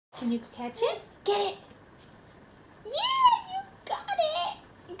Can you catch it? Get it! Yeah, you got it!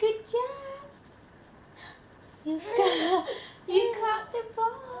 Good job! You caught the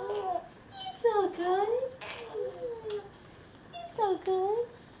ball! You're so good! You're so good!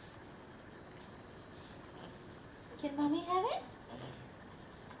 Can mommy have it?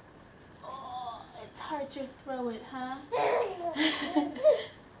 Oh, it's hard to throw it, huh?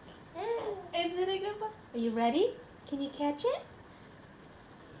 Is it a good ball? Are you ready? Can you catch it?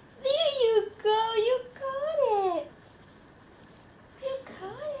 There you go! You caught it! You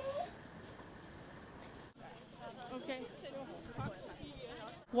caught it! Okay.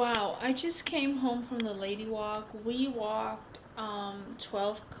 Wow, I just came home from the lady walk. We walked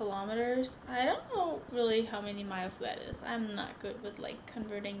 12 kilometers. I don't know really how many miles that is. I'm not good with like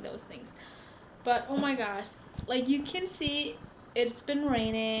converting those things. But oh my gosh, like you can see it's been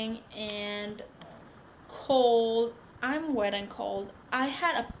raining and cold. I'm wet and cold. I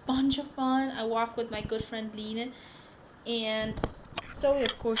had a bunch of fun. I walked with my good friend Lena and Zoe,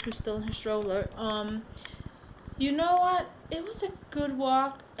 of course, who's still in her stroller. You know what? It was a good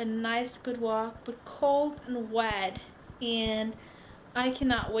walk, a nice good walk, but cold and wet. And I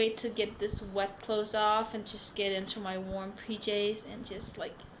cannot wait to get this wet clothes off and just get into my warm PJs and just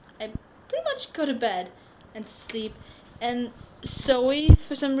like, I pretty much go to bed and sleep. And Zoe,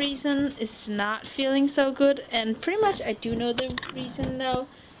 for some reason, is not feeling so good. And pretty much I do know the reason though.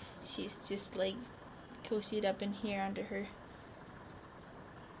 She's just like cozied up in here under her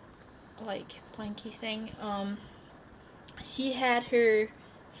like blankie thing. She had her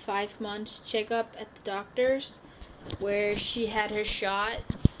 5 months checkup at the doctor's where she had her shot,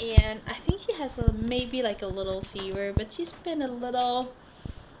 and I think she has maybe like a little fever, but she's been a little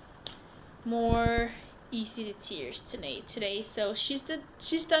more easy to tears today. So she's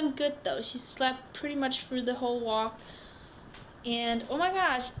done good though. She slept pretty much through the whole walk, and oh my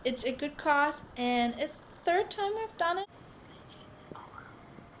gosh, it's a good cause, and it's the third time I've done it.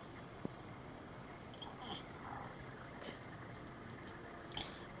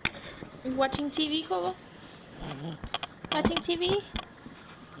 Watching TV, Coco? Watching TV?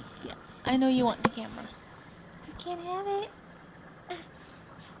 Yeah, I know you want the camera. You can't have it.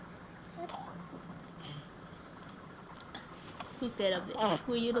 Who's that up there?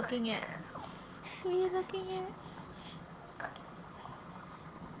 Who are you looking at? Who are you looking at?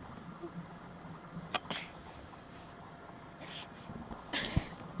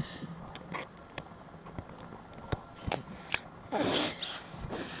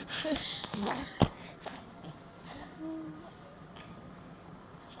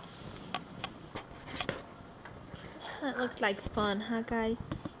 That looks like fun, huh guys?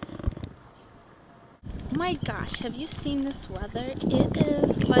 Oh my gosh, have you seen this weather? It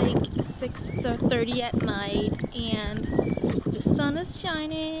is like 6:30 at night and the sun is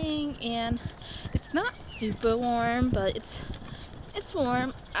shining and it's not super warm, but it's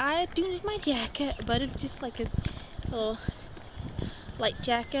warm. I do need my jacket, but it's just like a little light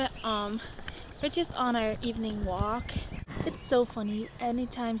jacket. We're just on our evening walk. It's so funny.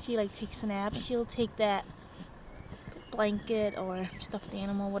 Anytime she like takes a nap, she'll take that blanket or stuffed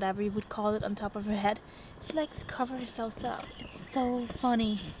animal, whatever you would call it, on top of her head. She likes to cover herself up. It's so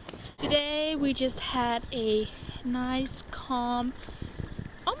funny. Today we just had a nice, calm,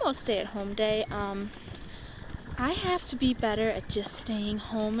 almost stay-at-home day. I have to be better at just staying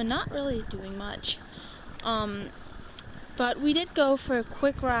home and not really doing much. But we did go for a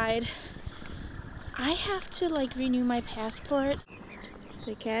quick ride. I have to like renew my passport.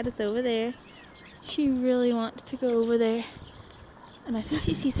 The cat is over there. She really wants to go over there. And I think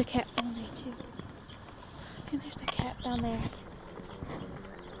she sees a cat down there too. And there's a cat down there.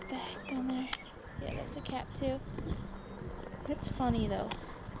 Back down there. Yeah, that's a cat too. It's funny though.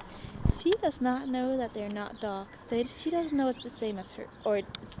 She does not know that they're not dogs. She doesn't know it's the same as her. Or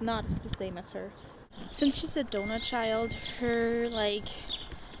it's not the same as her. Since she's a donut child, her like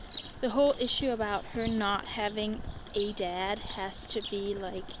the whole issue about her not having a dad has to be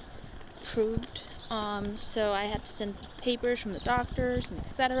like proved. So I had to send papers from the doctors and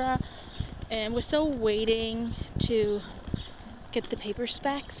etc. And we're still waiting to get the papers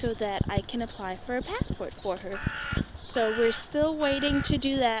back so that I can apply for a passport for her. So we're still waiting to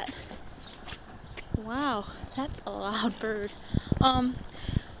do that. Wow, that's a loud bird.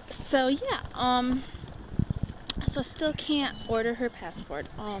 So yeah, so still can't order her passport.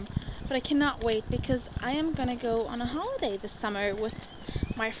 But I cannot wait because I am gonna go on a holiday this summer with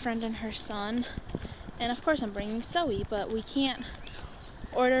my friend and her son. And of course I'm bringing Zoe, but we can't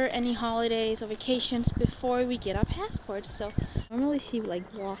order any holidays or vacations before we get our passports. So normally she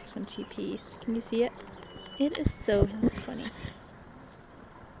like walks when she pees. Can you see it? It is so funny.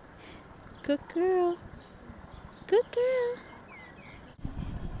 Good girl. Good girl.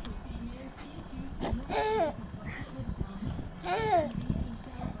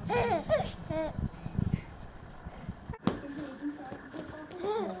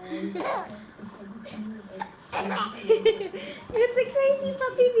 It's a crazy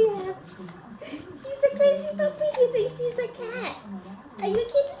puppy we have. She's a crazy puppy. He thinks she's a cat. Are you a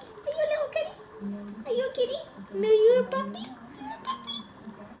kitty? Are you a little kitty? Are you a kitty? No, you're a puppy. You're a puppy.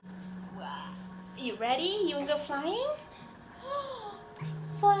 Wow. You ready? You wanna go flying?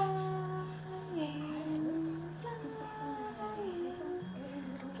 Flying, flying.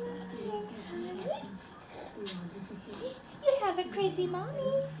 You have a crazy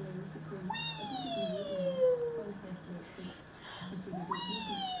mommy.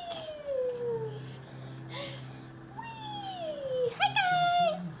 Hi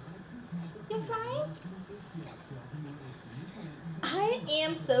guys! You flying? I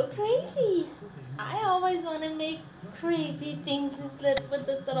am so crazy. I always want to make crazy things with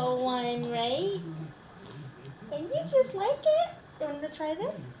this little one, right? And you just like it. You want to try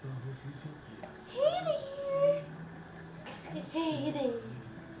this? Hey there. Hey there.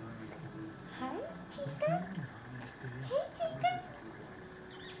 Hi, Chica. Hey, Chica.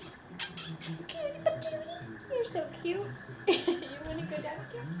 Cutie patootie. You're so cute. You want to go down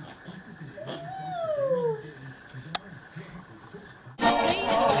here? Ooh.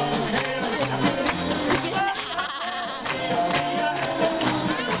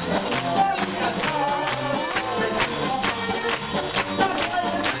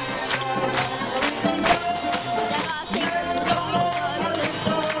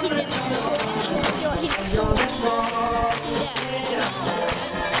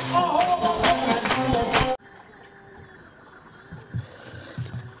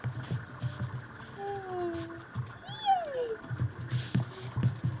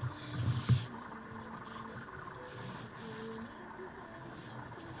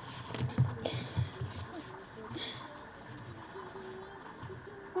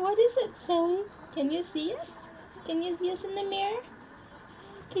 What is it, Zoe? Can you see us? Can you see us in the mirror?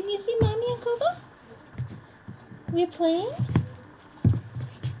 Can you see Mommy and Coco? We're playing?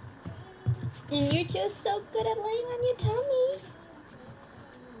 And you're just so good at laying on your tummy.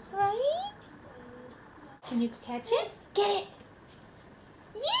 Right? Can you catch it? Get it!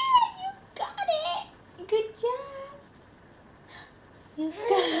 Yeah, you got it! Good job!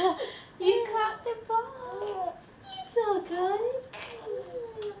 You caught the ball! You're so good!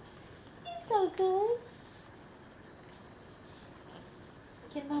 You're so good!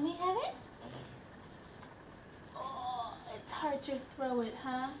 Can Mommy have it? Oh, it's hard to throw it,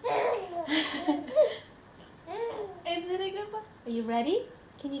 huh? Is it a good ball? Are you ready?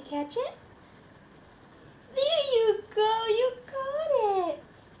 Can you catch it? There you go! You caught it!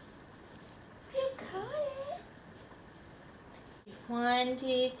 You caught it! 1,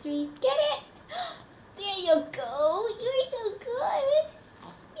 2, 3, get it! There you go! You're so good!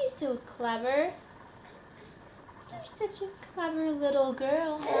 You're so clever. You're such a clever little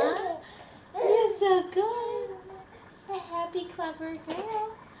girl, huh? You're so good. A happy, clever girl.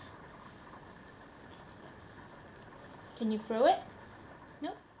 Can you throw it?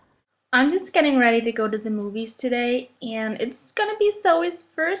 Nope. I'm just getting ready to go to the movies today, and it's gonna be Zoe's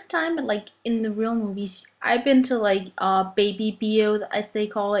first time like in the real movies. I've been to like baby bio, as they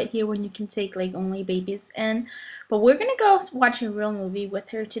call it here, when you can take like only babies in. But we're gonna go watch a real movie with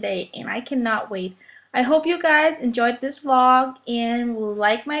her today, and I cannot wait. I hope you guys enjoyed this vlog and will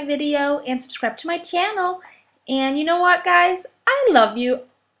like my video and subscribe to my channel. And you know what, guys? I love you.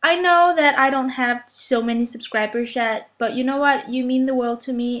 I know that I don't have so many subscribers yet, but you know what? You mean the world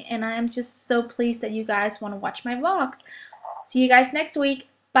to me, and I am just so pleased that you guys want to watch my vlogs. See you guys next week.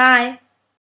 Bye.